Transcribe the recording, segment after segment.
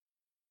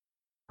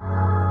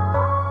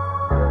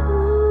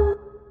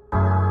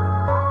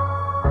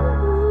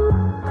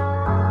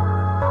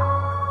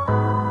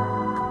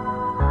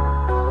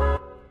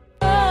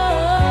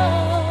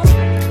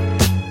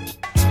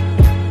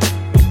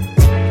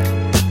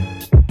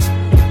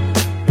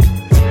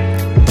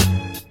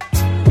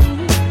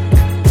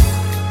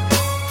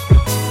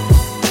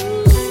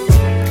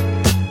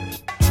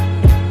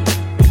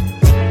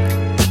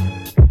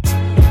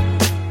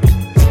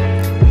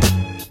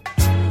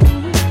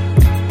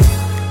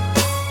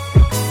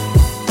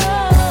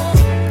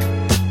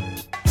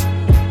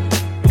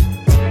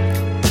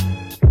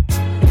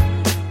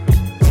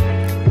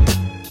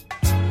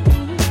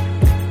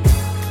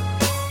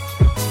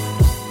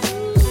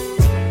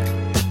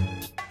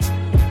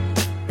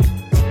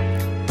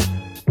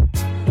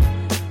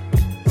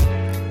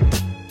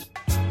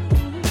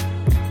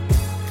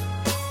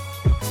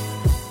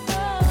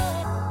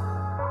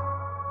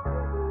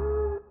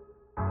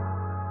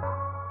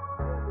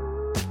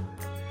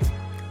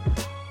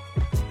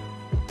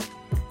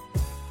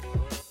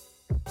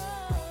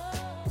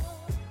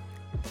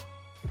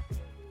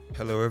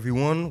Hello,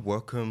 everyone.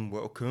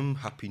 Welcome.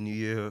 Happy New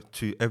Year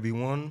to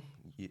everyone.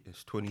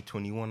 It's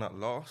 2021 at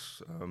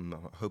last.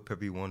 I hope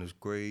everyone is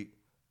great.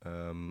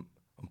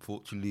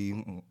 Unfortunately,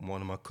 one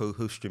of my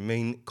co-hosts,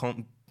 Jermaine,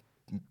 can't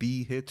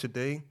be here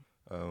today.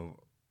 Uh,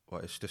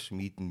 but it's just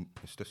me.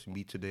 It's just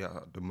me today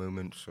at the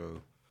moment.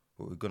 So,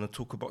 what we're gonna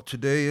talk about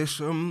today is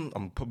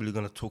I'm probably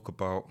gonna talk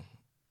about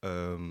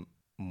um,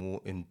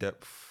 more in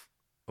depth,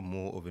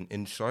 more of an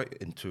insight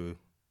into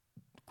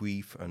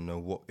grief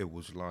and what it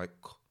was like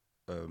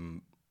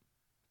um,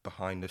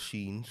 behind the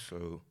scenes.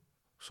 So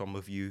some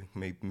of you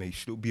may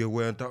still be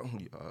aware that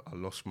I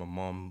lost my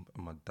mom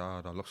and my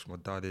dad. I lost my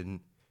dad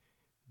in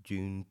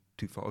June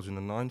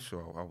 2009,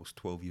 so I was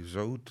 12 years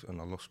old,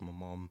 and I lost my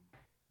mom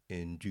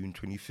in June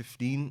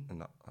 2015,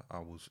 and I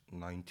was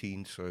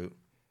 19. So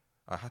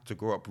I had to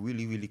grow up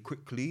really, really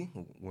quickly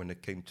when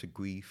it came to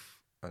grief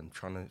and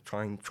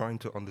trying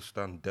to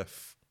understand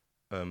death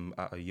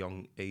at a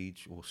young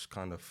age was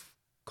kind of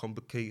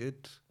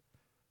complicated.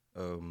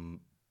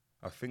 Um,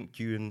 I think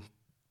during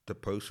the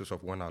process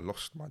of when I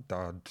lost my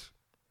dad,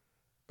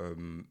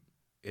 um,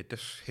 it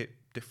just hit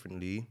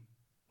differently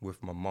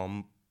with my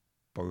mom,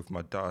 but with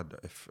my dad,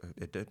 if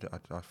it did,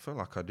 I felt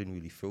like I didn't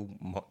really feel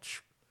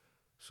much.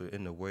 So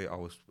in a way, I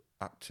was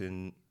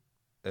acting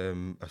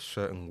a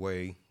certain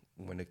way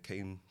when it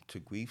came to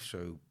grief.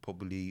 So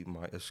probably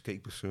my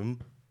escapism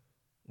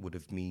would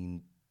have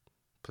been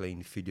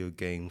playing video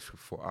games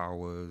for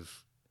hours,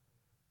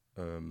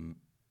 um,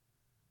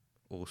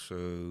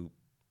 also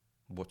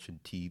watching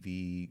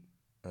TV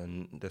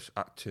and just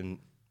acting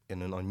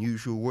in an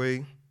unusual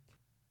way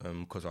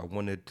because I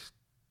wanted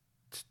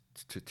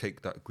to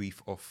take that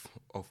grief off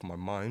my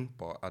mind,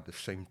 but at the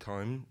same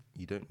time,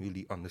 you don't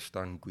really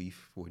understand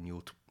grief when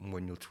you're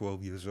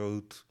 12 years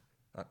old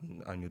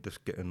and you're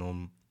just getting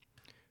on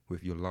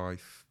with your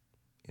life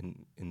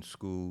in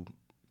school,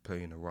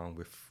 playing around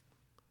with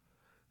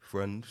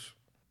friends,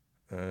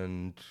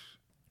 and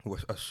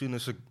as soon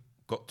as I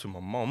got to my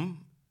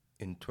mom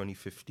in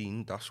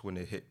 2015, that's when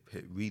it hit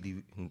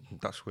really.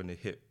 That's when it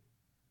hit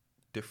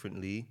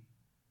differently.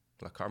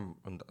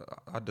 And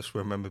I just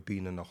remember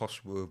being in the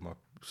hospital with my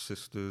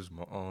sisters,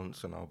 my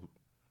aunts, and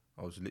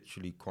I was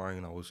literally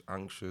crying. I was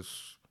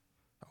anxious.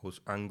 I was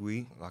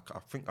angry. Like I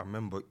think I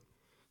remember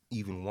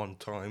even one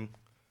time,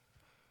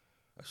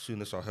 as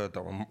soon as I heard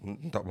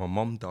that my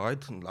mom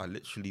died, I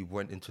literally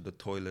went into the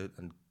toilet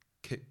and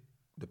kicked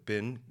the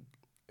bin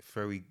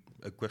very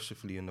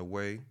aggressively in a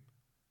way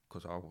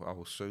because I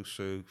was so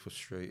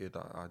frustrated.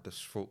 I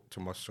just thought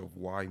to myself,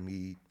 why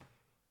me?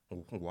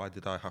 Why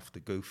did I have to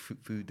go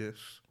through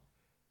this?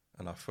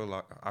 And I feel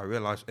like I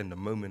realized in the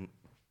moment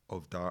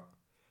of that,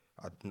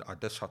 I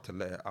just had to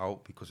let it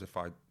out because if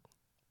I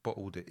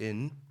bottled it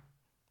in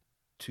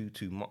too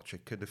much,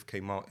 it could have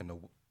came out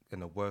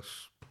in a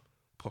worse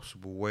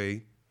possible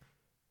way.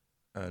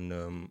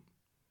 And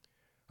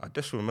I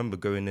just remember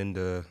going in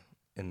the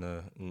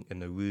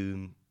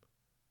room,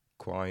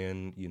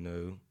 crying,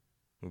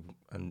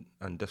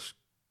 and just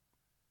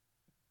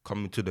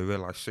coming to the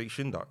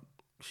realization that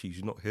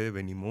she's not here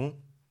anymore.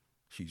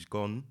 She's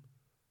gone.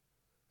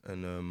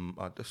 And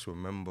I just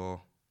remember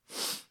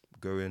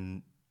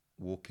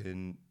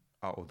walking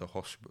out of the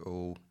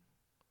hospital.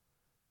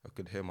 I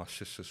could hear my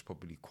sisters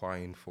probably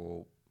crying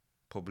for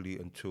probably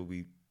until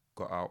we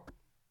got out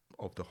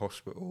of the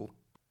hospital.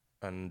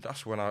 And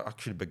that's when I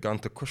actually began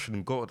to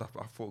question God.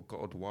 I thought,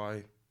 God,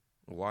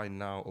 why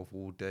now of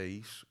all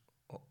days,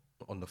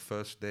 on the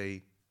first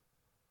day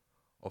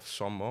of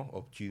summer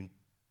of June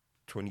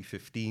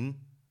 2015,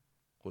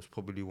 was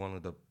probably one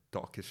of the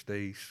darkest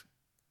days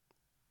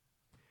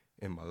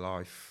in my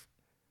life.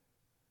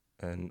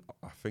 And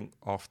I think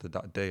after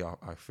that day,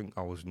 I think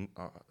I was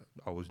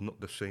not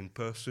the same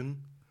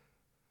person.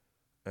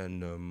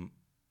 And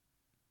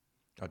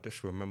I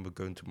just remember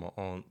going to my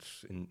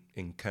aunt's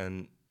in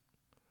Kent.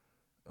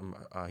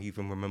 I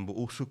even remember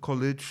also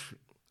college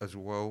as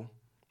well.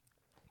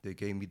 They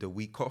gave me the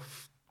week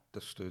off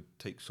just to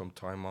take some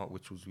time out,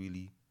 which was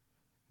really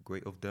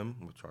great of them,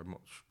 which I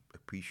much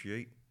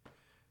appreciate.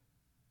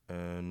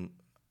 And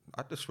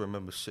I just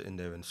remember sitting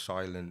there in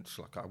silence,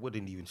 like I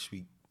wouldn't even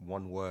speak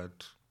one word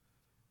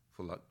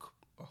for like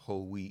a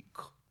whole week.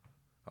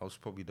 I was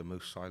probably the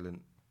most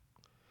silent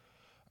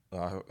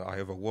I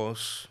ever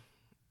was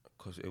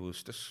because it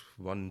was just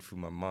running through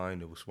my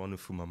mind. It was running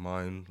through my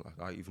mind. Like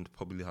I even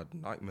probably had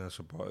nightmares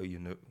about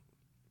it.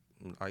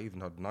 I even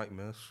had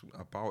nightmares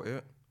about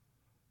it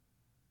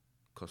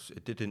because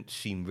it didn't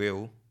seem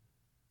real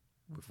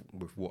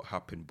with what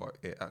happened, but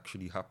it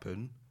actually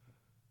happened.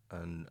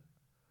 And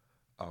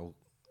I,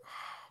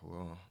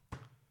 well,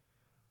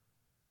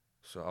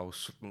 so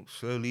I'm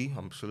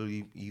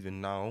slowly,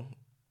 even now,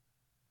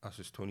 as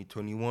it's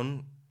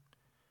 2021,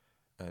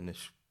 and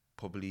it's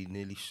probably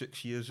nearly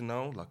 6 years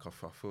now. Like I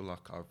feel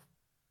like I've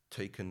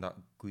taken that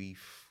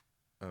grief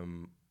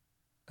and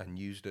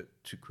used it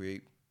to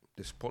create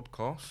this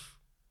podcast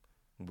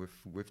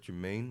with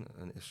Jermaine,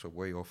 and it's a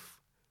way of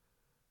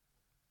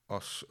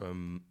us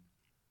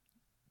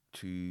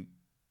to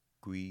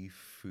grieve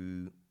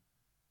through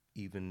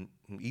even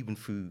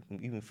through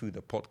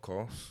the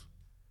podcast,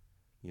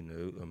 you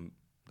know,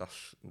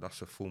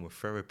 that's a form of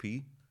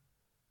therapy,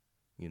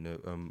 you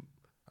know.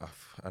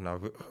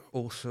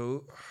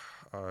 Also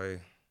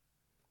I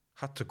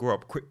had to grow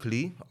up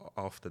quickly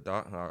after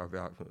that.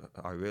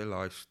 I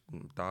realized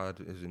dad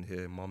isn't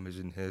here, mum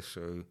isn't here,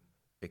 so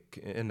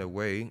in a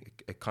way,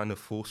 it kind of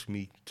forced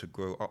me to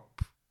grow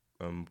up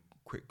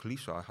quickly.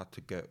 So I had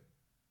to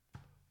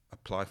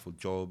apply for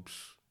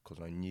jobs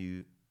because I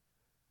knew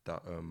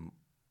that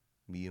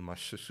me and my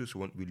sisters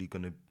weren't really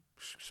gonna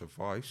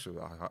survive. So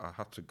I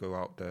had to go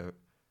out there,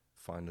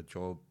 find a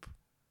job.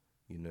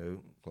 You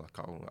know, like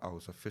I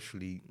was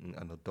officially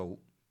an adult,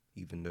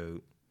 even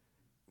though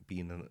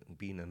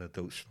being an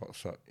adult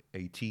starts at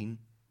 18.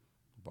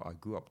 But I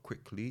grew up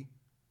quickly,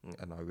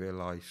 and I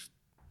realized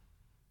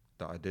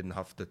that I didn't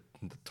have the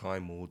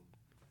time or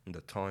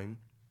the time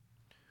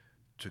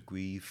to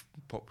grieve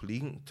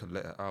properly, to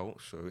let it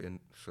out. So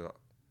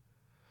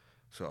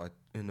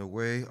in a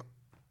way,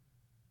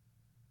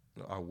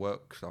 I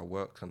worked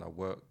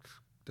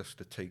just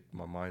to take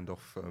my mind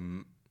off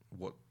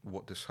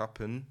what just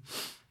happened.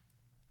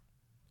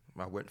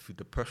 I went through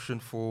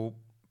depression for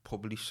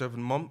probably 7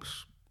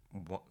 months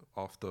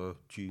after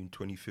June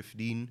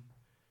 2015,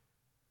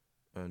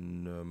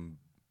 and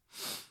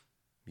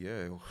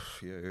yeah, it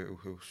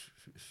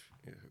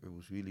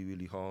was really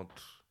really hard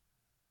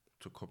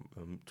to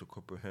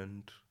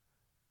comprehend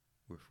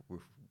with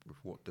with with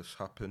what just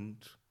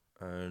happened,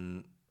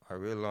 and I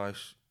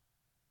realized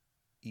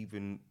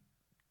even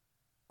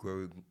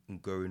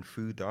going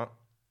through that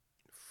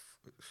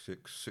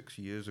 6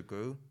 years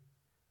ago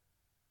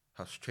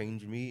has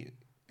changed me.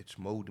 It's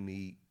molded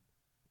me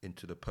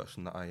into the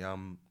person that I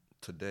am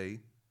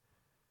today,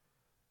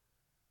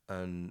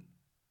 and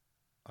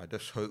I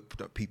just hope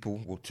that people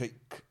will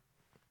take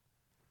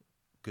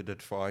good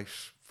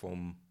advice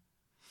from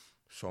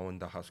someone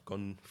that has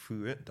gone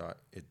through it. That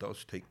it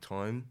does take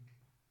time.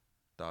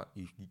 That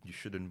you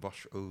shouldn't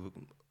rush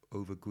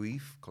over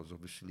grief, because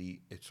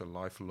obviously it's a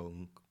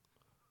lifelong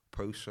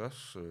process.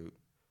 So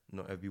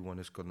not everyone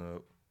is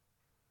gonna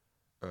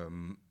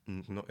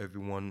not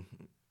everyone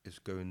is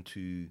going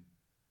to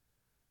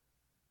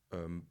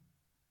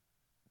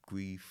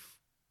grieve.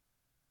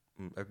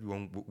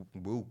 Everyone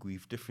will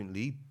grieve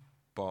differently,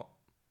 but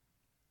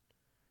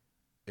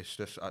it's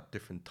just at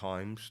different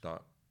times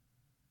that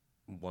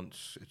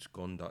once it's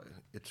gone, that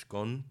it's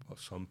gone. But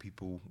some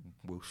people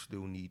will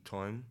still need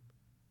time,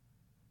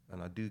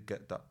 and I do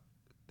get that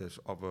there's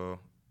other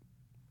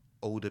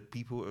older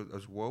people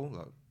as well.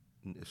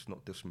 Like it's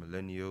not just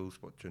millennials,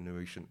 but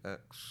Generation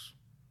X,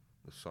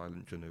 the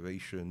silent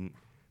generation.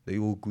 They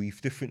all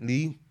grieve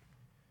differently,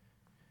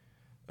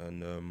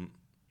 and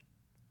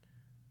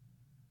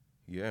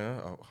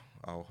yeah,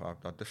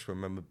 I just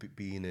remember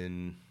being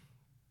in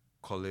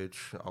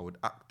college. I would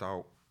act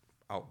out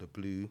the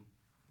blue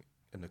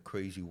in a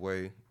crazy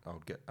way. I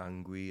would get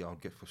angry. I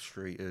would get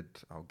frustrated.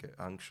 I would get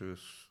anxious,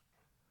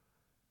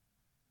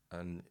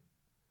 and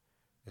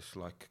it's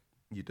like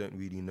you don't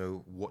really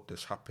know what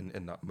just happened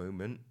in that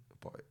moment,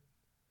 but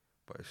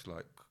it's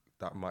like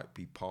that might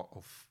be part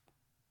of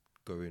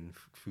going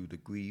through the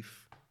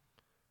grief.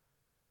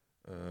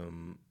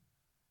 Um,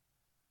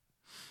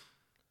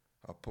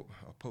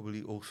 I'll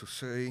probably also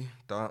say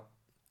that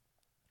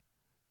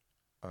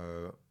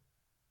uh,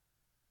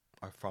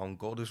 I found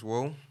God as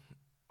well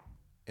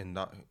in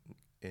that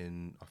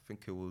in I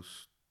think it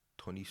was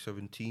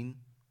 2017.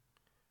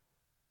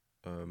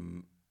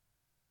 Um,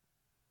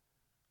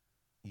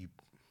 you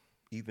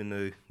Even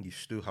though you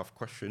still have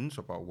questions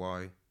about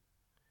why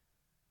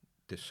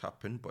this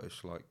happened, but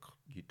it's like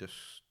you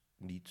just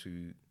need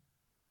to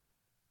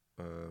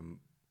um,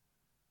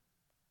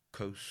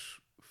 coast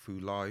through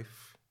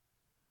life.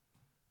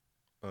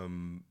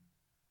 Um,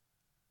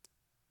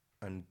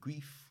 and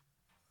grief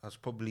has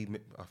probably,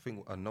 I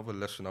think, another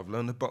lesson I've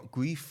learned about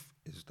grief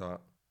is that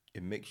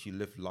it makes you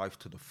live life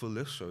to the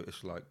fullest. So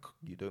it's like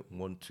you don't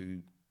want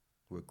to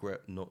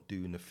regret not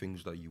doing the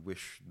things that you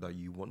wish that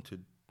you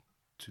wanted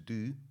to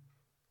do,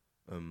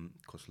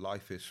 because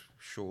life is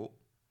short.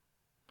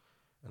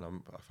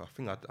 And I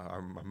think I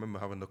remember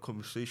having a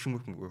conversation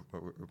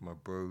with my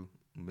bro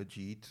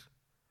Majid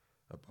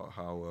about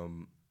how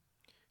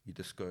you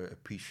just gotta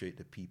appreciate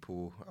the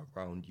people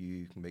around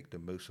you, make the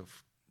most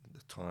of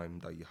the time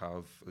that you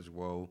have as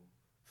well.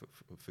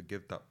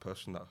 Forgive that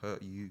person that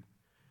hurt you,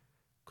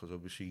 because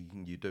obviously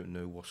you don't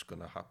know what's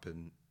gonna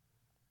happen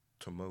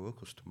tomorrow,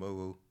 because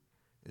tomorrow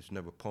is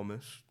never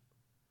promised.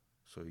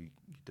 So you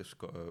just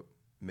gotta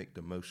make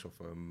the most of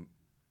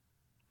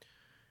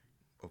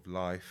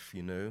life,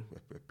 you know,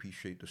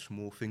 appreciate the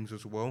small things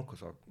as well.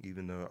 Because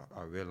even though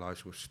I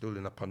realize we're still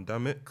in a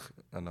pandemic,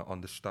 and I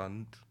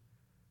understand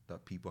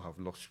that people have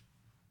lost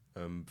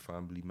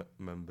family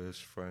members,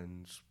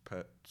 friends,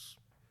 pets,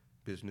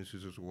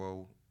 businesses as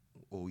well,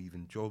 or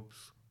even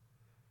jobs.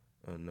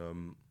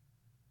 And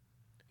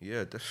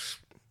yeah, this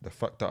the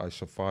fact that I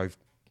survived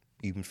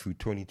even through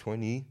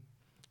 2020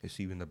 is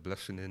even a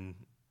blessing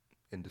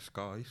in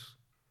disguise.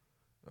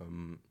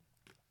 Um,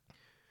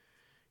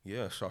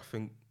 yeah, so I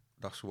think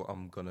that's what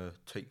I'm gonna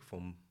take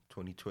from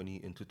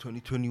 2020 into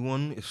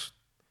 2021 is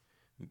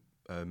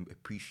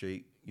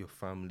appreciate your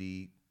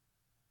family,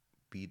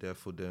 be there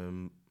for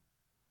them,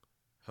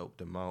 help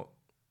them out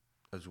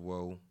as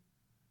well,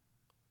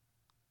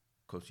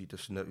 because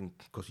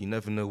you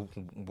never know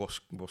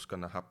what's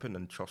gonna happen.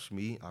 And trust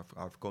me,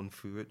 I've gone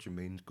through it.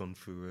 Jermaine's gone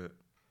through it,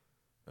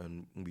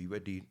 and we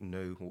already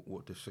know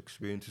what this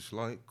experience is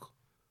like.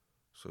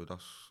 So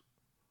that's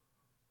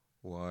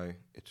why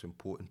it's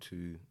important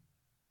to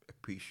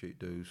appreciate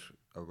those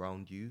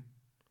around you.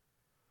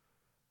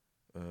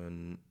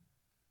 And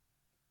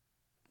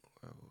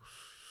what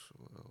else?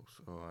 What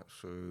else? All right.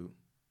 So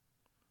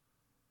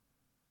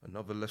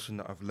another lesson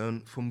that I've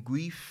learned from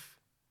grief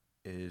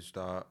is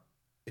that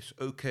it's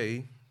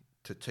okay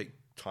to take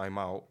time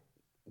out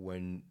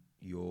when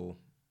you're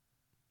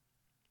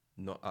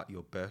not at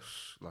your best.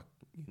 Like,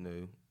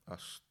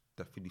 that's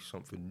definitely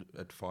something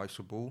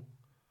advisable.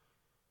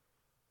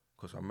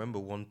 Because I remember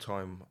one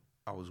time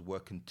I was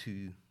working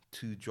two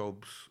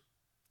jobs.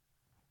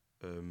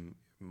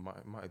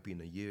 Might have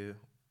been a year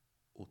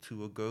or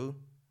two ago.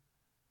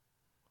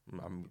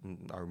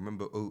 I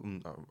remember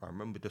I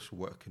remember just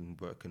working.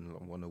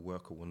 I want to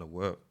work.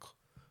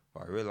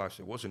 But I realized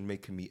it wasn't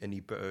making me any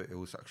better. It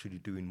was actually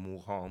doing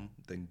more harm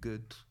than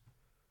good.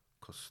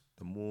 Because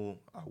the more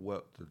I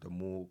worked, the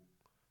more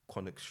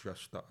chronic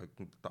stress that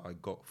I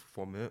got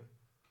from it.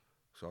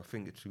 So I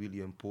think it's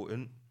really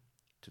important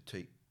to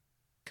take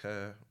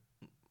care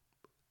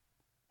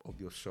of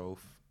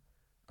yourself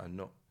and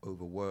not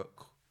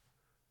overwork.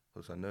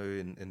 Because I know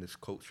in this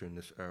culture, in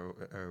this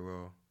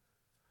era,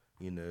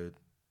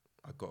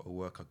 I got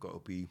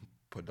to be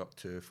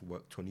productive,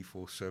 work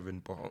 24/7,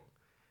 but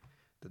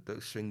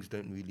those things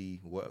don't really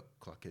work.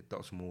 Like, it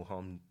does more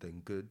harm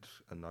than good.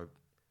 And I've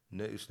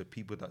noticed the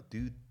people that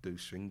do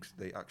those things,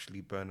 they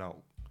actually burn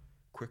out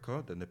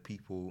quicker than the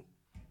people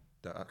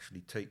that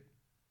actually take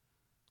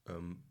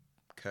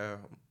care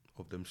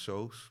of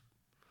themselves.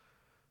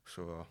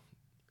 So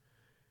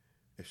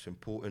it's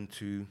important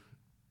to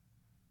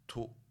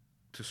talk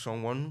to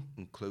someone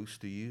close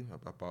to you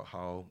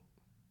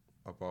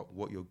about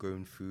what you're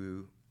going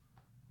through,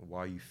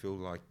 why you feel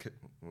like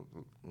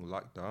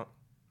that.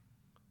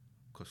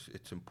 Because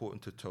it's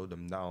important to tell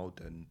them now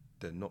than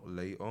not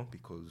later,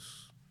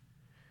 because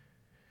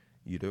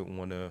you don't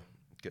want to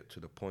get to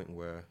the point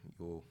where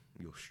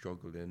you're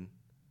struggling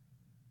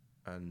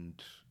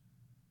and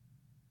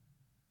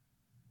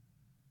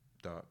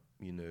that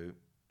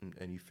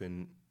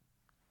anything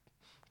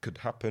could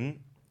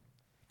happen.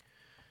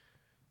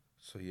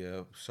 So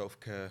yeah,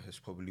 self-care is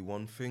probably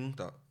one thing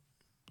that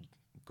you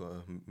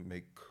gotta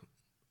make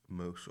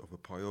most of a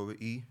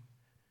priority,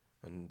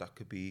 and that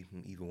could be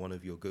even one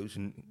of your goals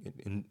in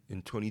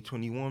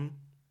 2021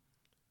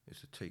 is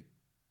to take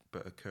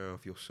better care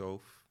of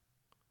yourself,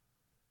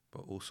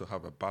 but also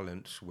have a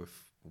balance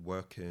with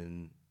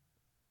working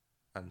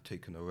and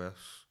taking a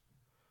rest.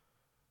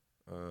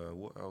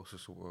 What else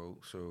is well?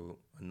 So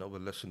another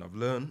lesson I've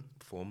learned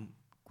from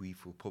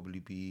grief will probably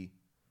be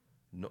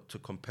not to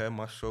compare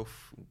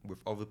myself with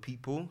other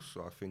people.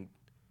 So I think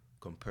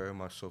comparing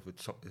myself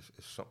is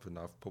something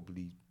I've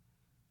probably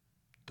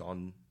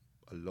done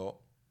a lot,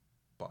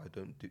 but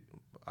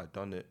I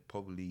done it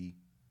probably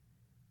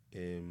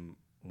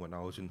when I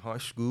was in high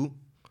school.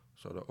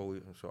 So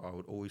I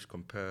would always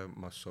compare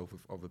myself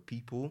with other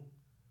people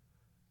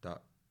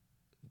that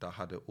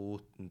had it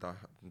all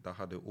that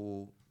had it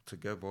all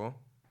together,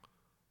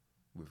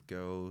 with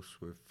girls,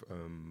 with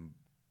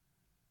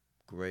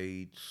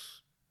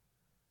grades,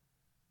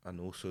 and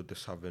also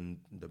just having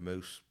the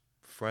most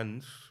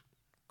friends.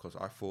 Because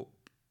I thought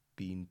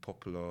being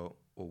popular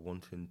or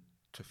wanting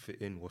to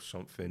fit in was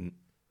something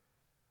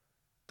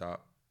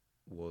that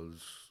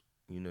was,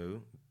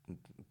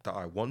 that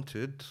I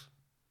wanted,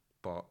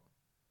 but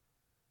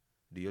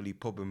the only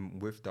problem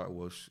with that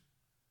was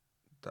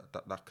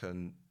that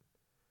can,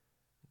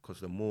 because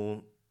the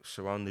more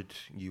surrounded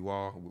you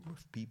are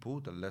with people,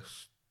 the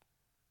less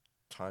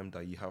time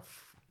that you have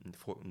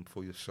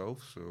for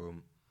yourself. So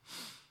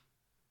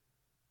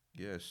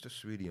yeah, it's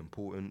just really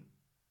important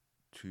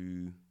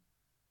to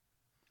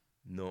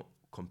not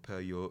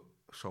compare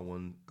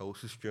someone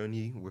else's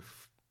journey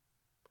with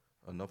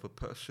another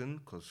person,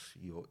 because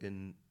you're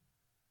in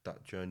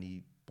that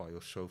journey by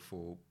yourself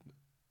for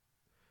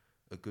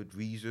a good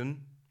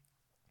reason.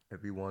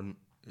 Everyone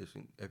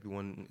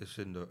everyone is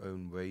in their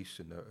own race,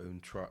 in their own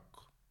track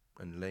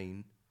and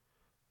lane.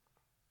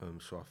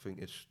 So I think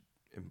it's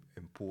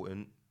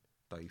important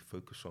that you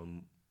focus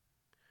on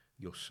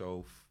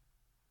yourself,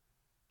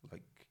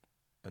 like,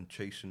 and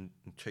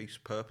chase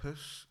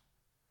purpose,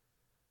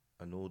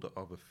 and all the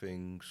other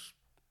things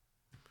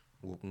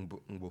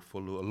will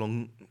follow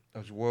along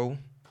as well.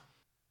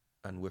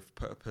 And with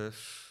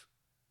purpose,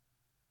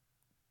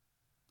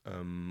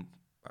 um,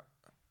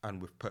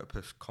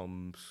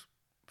 comes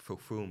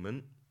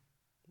fulfillment,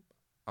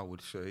 I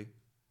would say.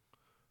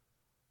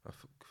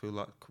 Feel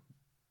like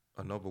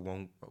another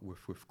one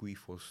with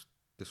grief was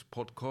this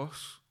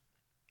podcast.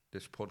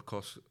 This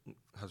podcast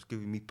has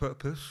given me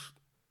purpose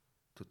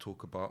to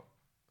talk about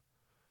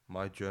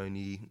my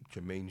journey,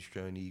 Jermaine's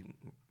journey,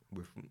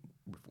 with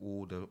with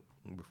all the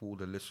with all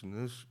the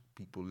listeners,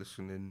 people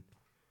listening,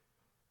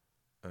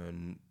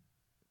 and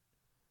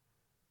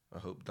I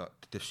hope that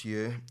this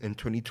year in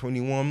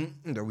 2021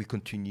 that we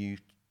continue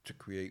to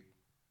create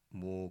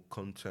more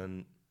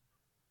content,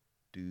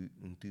 do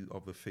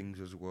other things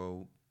as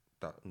well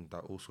that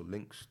also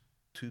links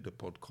to the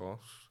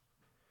podcast,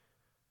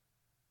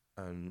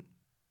 and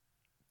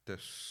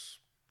just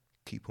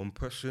keep on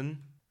pressing.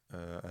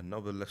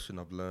 Another lesson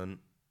I've learned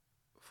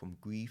from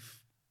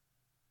grief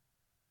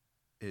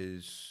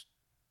is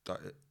that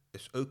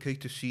it's okay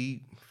to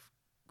see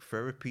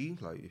therapy.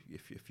 Like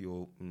if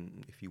you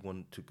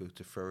want to go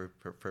to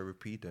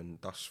therapy, then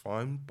that's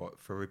fine. But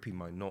therapy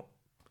might not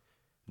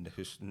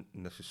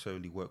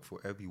necessarily work for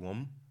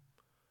everyone.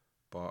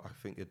 But I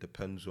think it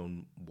depends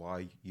on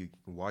why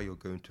you're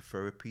going to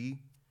therapy,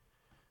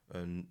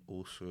 and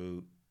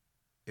also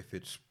if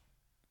it's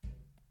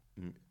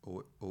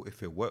or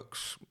if it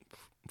works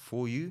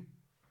for you.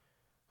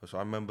 Because I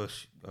remember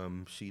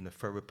seeing a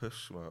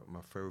therapist.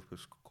 My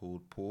therapist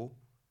called Paul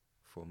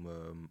from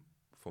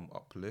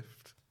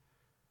Uplift.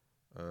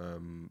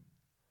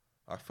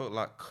 I felt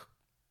like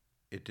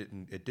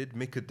it did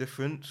make a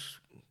difference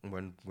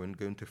when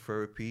going to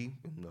therapy,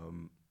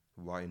 and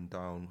writing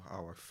down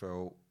how I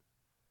felt,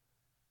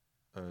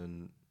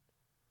 and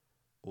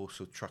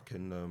also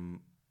tracking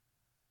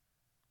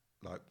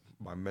like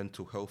my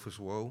mental health as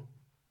well.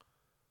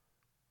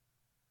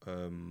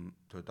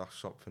 So that's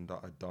something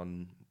that I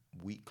done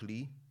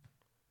weekly.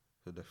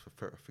 So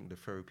I think the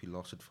therapy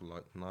lasted for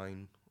like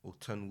 9 or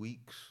 10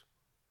 weeks,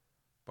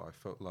 but I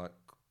felt like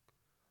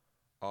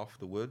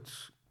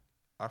afterwards,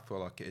 I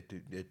felt like it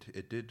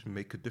did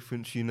make a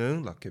difference.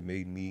 Like it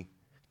made me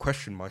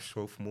question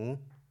myself more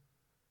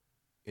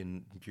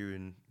in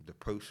during the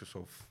process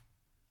of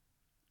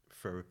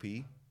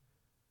therapy.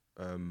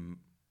 But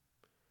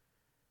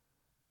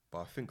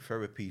I think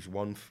therapy is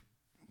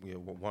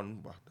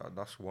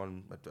that's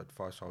one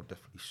advice I'll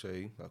definitely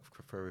say. Like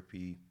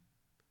therapy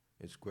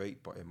is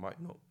great, but it might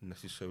not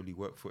necessarily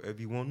work for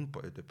everyone.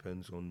 But it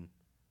depends on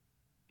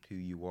who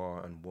you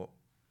are and what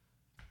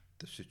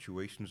the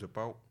situation's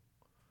about.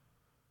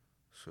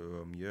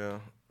 So yeah,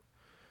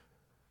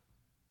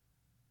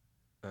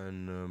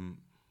 and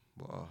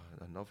well,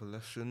 another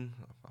lesson.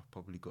 I've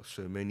probably got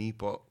so many,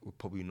 but we're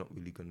probably not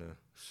really gonna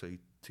say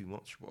too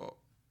much. But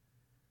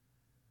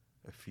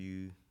a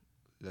few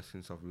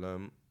lessons I've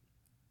learned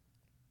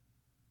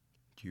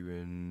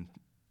during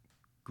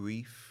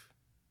grief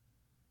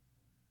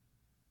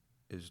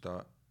is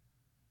that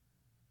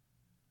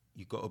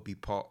you gotta be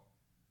part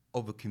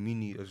of a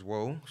community as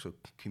well. So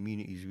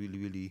community is really,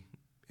 really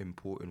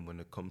important when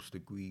it comes to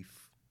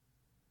grief.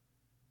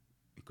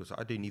 Because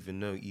I didn't even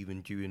know,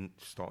 even during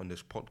starting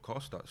this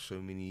podcast, that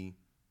so many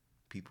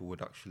people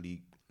would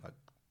actually like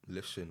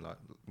listen, like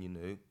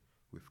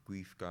with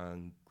Grief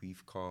Gang,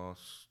 Grief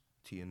Cast,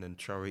 TNN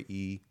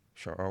Charity,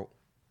 shout out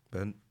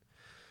Ben,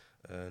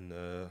 and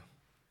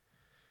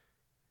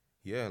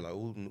yeah, like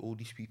all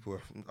these people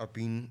have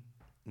been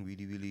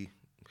really, really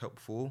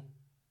helpful.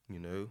 You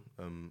know,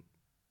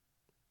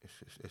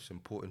 it's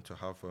important to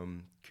have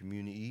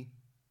community,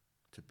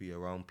 to be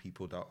around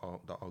people that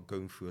are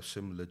going through a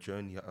similar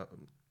journey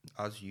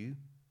as you.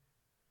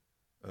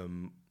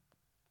 Um,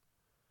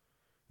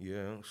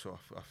 yeah, so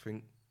I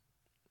think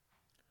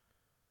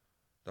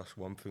that's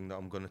one thing that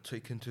I'm gonna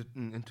take into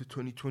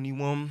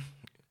 2021.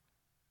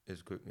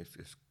 Is good.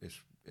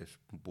 It's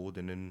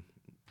broadening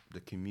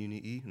the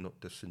community, not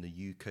just in the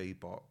UK,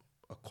 but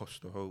across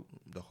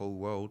the whole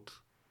world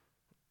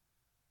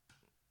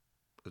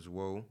as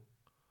well.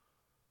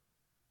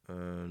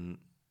 And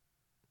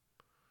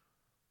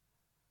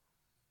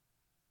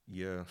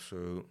yeah,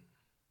 so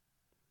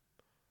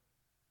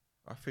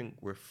I think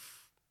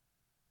with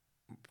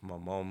my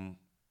mom,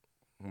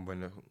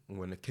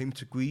 when it came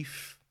to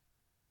grief,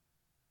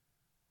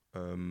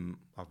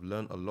 I've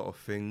learned a lot of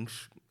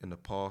things in the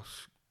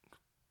past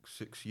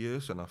 6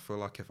 years, and I feel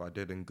like if I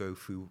didn't go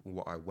through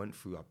what I went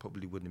through, I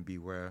probably wouldn't be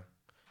where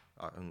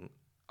I,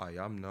 I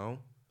am now.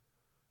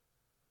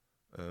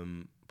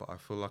 But I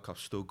feel like I've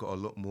still got a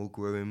lot more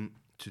growing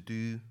to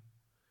do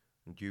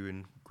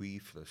during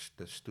grief.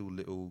 There's still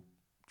little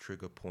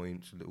trigger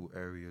points, little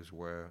areas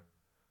where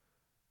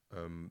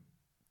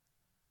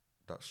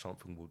that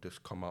something will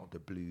just come out the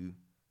blue,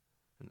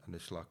 and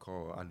it's like,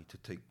 oh, I need to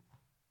take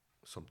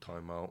some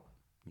time out,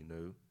 you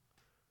know.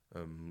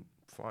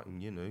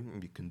 Fine,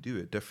 you can do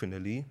it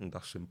definitely, and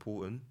that's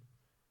important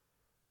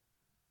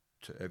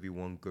to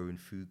everyone going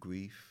through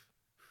grief,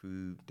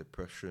 through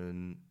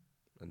depression,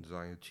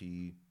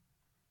 anxiety,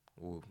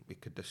 or it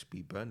could just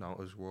be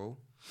burnout as well.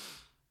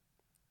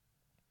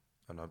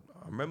 And I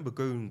remember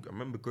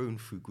going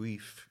through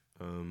grief,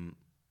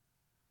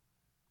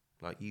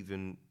 like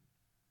even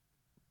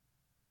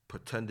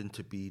pretending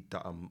to be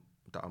that I'm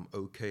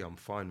okay, I'm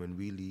fine, when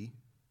really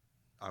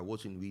I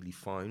wasn't really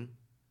fine.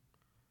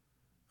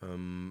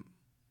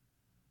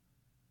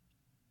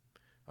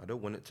 I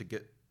don't want it to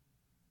get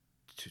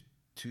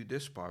to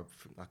this, but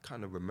I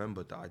kind of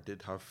remember that I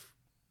did have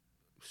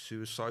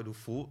suicidal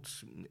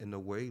thoughts in a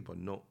way, but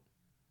not.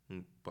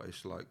 But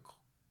it's like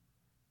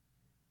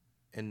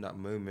in that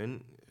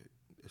moment,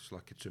 it's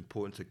like it's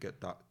important to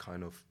get that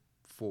kind of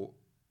thought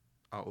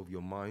out of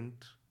your mind.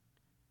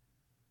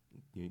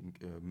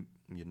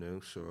 You know,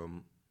 so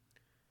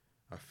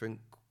I think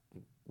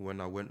when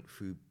I went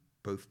through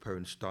both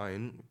parents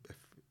dying, if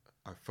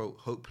I felt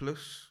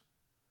hopeless.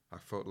 I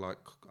felt like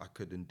I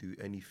couldn't do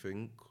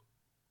anything.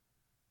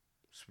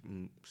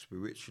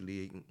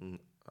 Spiritually,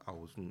 I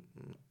was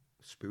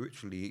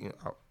spiritually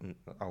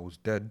I was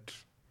dead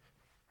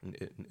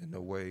in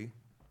a way.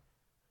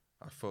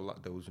 I felt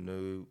like there was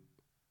no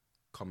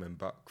coming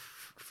back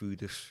through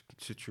this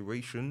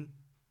situation,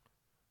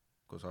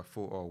 because I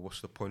thought, oh,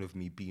 what's the point of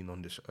me being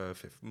on this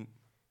earth if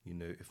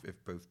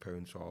if both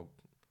parents are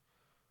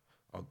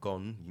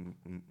gone,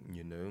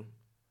 you know.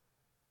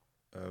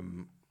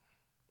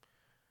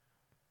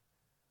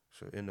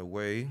 So in a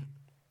way,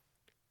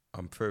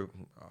 I'm very.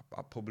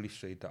 I'll probably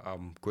say that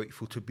I'm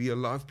grateful to be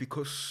alive,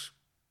 because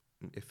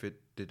if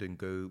it didn't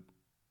go,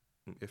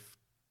 if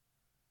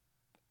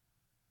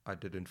I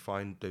didn't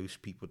find those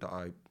people that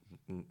I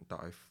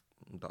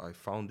that I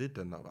founded,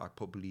 then I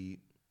probably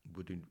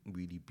wouldn't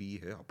really be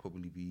here. I'll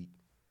probably be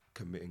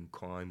committing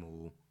crime,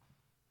 or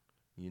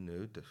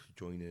just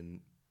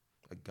joining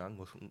a gang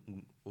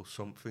or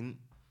something.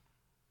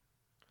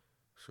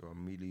 So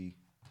I'm really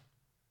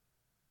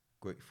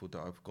grateful that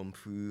I've gone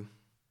through.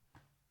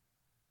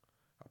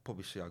 I'd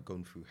probably say I've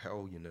gone through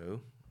hell,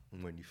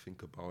 when you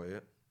think about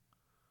it.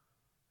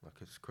 Like,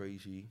 it's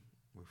crazy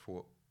with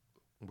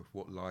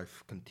what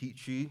life can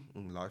teach you,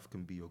 and life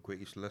can be your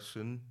greatest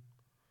lesson.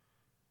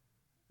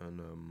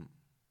 And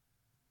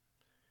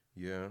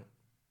yeah.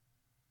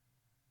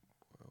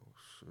 Well,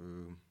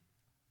 so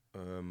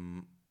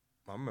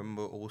I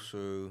remember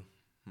also.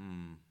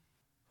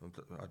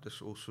 I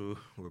just also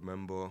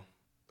remember.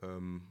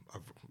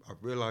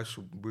 I've realized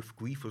with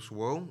grief as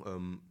well.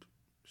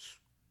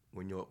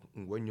 When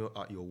you're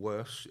at your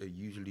worst, it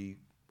usually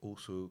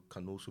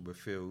can also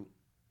reveal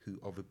who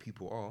other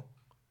people are.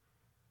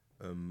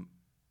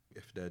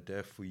 If they're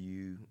there for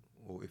you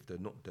or if they're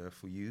not there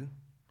for you.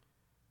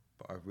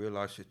 But I've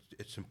realized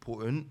it's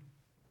important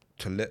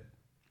to let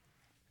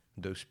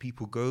those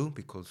people go,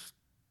 because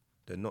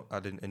they're not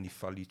adding any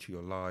value to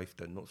your life.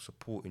 They're not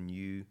supporting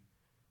you.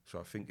 So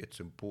I think it's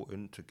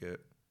important to get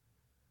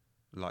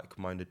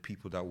like-minded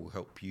people that will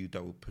help you,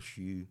 that will push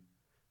you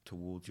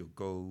towards your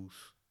goals,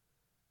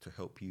 to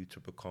help you to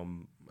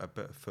become a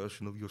better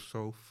version of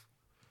yourself.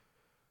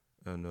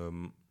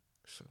 And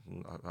so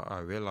I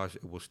realized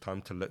it was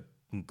time to let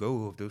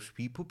go of those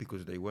people,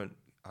 because they weren't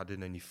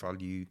adding any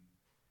value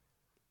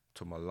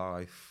to my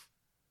life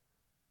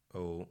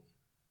or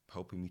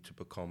helping me to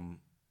become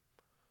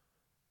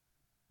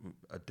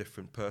a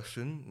different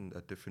person,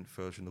 a different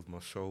version of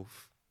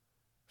myself.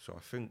 So I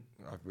think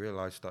I've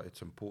realized that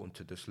it's important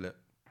to just let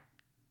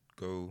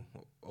go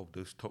of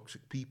those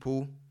toxic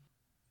people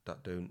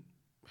that don't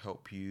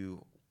help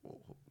you,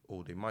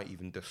 or they might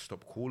even just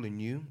stop calling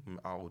you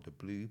out of the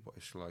blue. But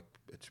it's like,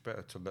 it's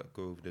better to let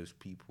go of those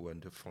people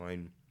and to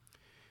find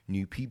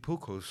new people,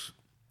 because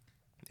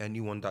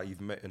anyone that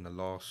you've met in the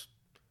last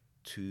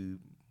 2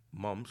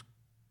 months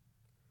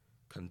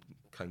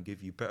can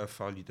give you better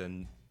value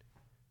than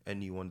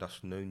anyone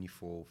that's known you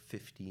for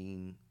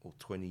 15 or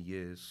 20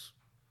 years.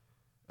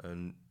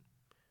 And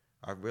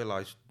I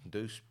realized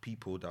those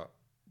people that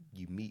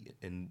you meet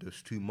in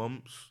those 2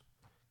 months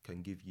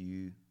can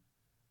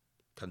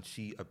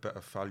see a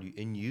better value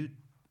in you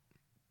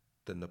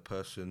than the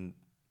person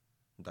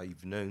that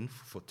you've known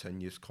for 10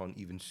 years can't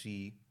even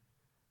see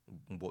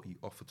what you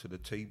offer to the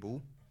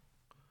table.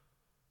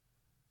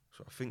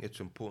 So I think it's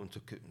important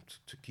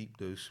to keep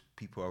those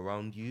people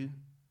around you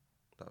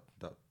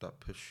that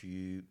push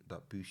you,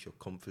 that boost your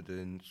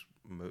confidence,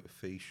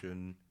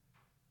 motivation,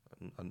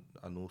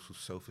 and also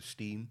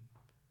self-esteem.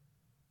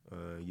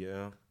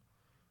 Yeah.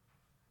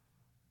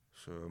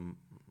 So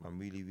I'm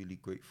really, really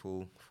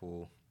grateful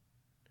for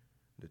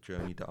the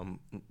journey that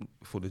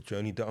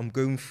I'm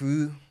going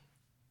through,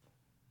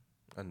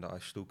 and that I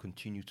still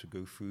continue to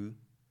go through.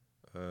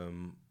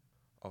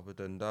 Other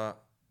than that,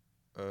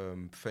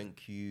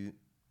 thank you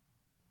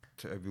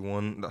to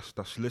everyone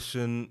that's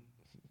listening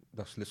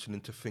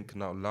to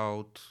Thinking Out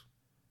Loud.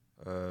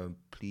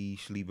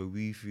 Please leave a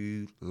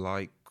review,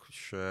 like,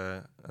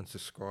 share, and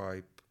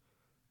subscribe.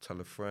 Tell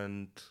a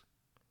friend.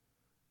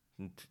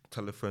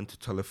 Tell a friend to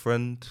tell a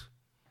friend.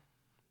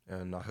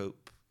 And I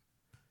hope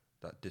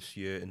that this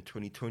year in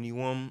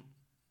 2021,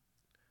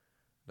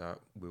 that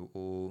we'll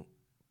all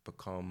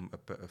become a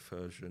better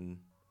version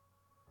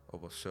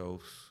of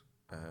ourselves.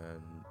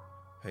 And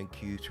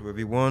thank you to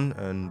everyone,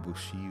 and we'll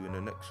see you in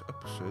the next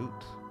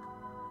episode.